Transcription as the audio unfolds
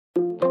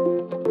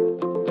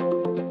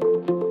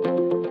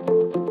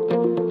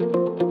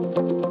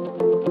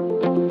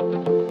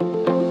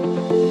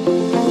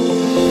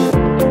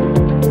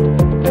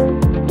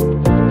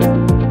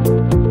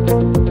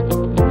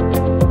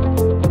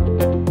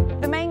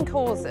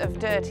of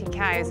dirty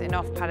cows in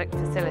off-paddock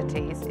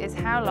facilities is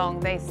how long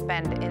they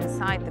spend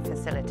inside the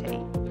facility.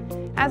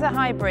 As a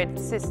hybrid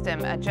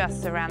system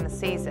adjusts around the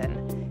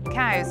season,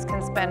 cows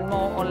can spend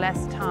more or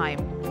less time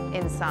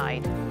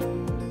inside.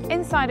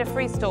 Inside a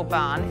freestall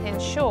barn,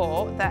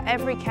 ensure that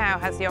every cow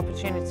has the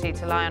opportunity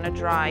to lie on a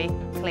dry,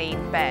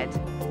 clean bed.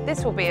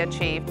 This will be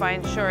achieved by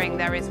ensuring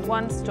there is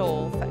one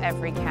stall for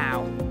every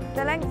cow.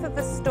 The length of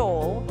the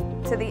stall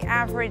to the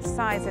average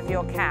size of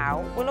your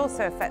cow will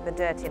also affect the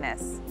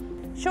dirtiness.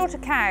 Shorter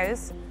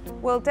cows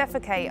will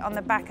defecate on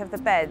the back of the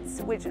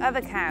beds, which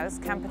other cows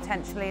can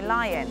potentially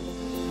lie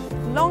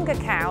in. Longer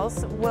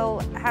cows will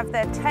have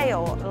their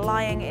tail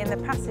lying in the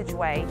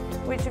passageway,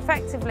 which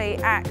effectively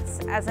acts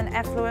as an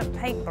effluent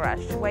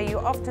paintbrush, where you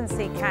often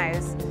see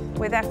cows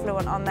with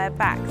effluent on their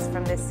backs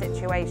from this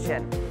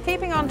situation.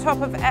 Keeping on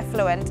top of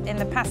effluent in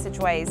the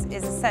passageways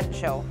is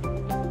essential.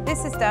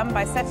 This is done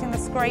by setting the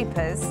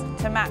scrapers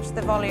to match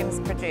the volumes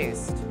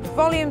produced.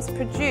 Volumes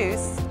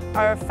produced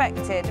are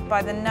affected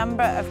by the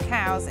number of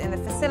cows in the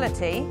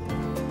facility,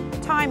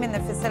 time in the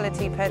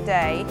facility per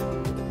day,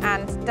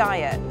 and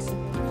diet.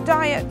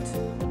 Diet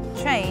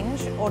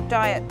change or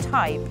diet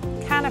type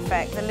can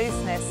affect the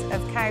looseness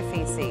of cow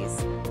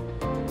feces.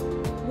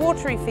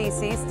 Watery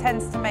feces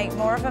tends to make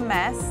more of a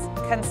mess,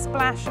 can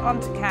splash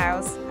onto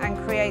cows and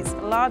creates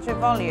larger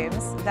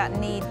volumes that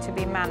need to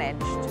be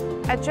managed.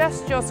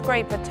 Adjust your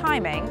scraper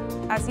timing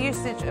as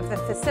usage of the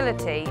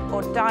facility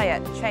or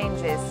diet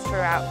changes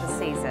throughout the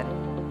season.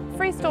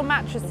 Freestall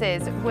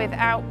mattresses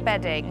without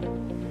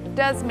bedding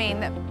does mean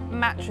that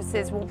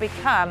mattresses will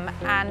become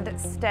and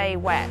stay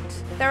wet.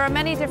 There are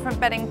many different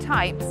bedding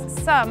types.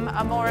 Some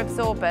are more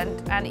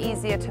absorbent and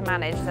easier to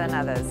manage than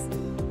others.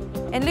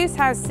 In loose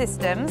house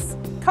systems,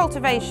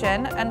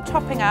 cultivation and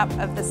topping up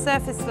of the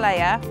surface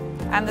layer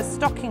and the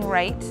stocking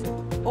rate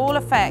all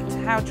affect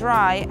how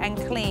dry and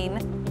clean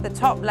the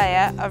top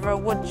layer of a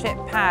wood chip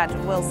pad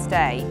will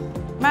stay.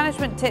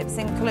 Management tips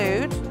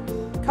include: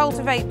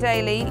 cultivate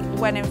daily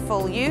when in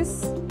full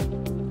use,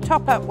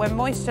 top up when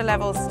moisture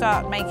levels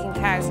start making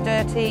cows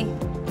dirty,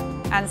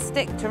 and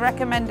stick to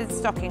recommended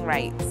stocking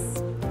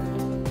rates.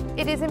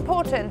 It is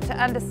important to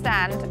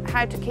understand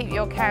how to keep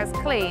your cows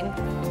clean,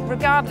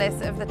 regardless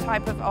of the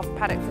type of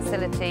off-paddock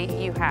facility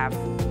you have.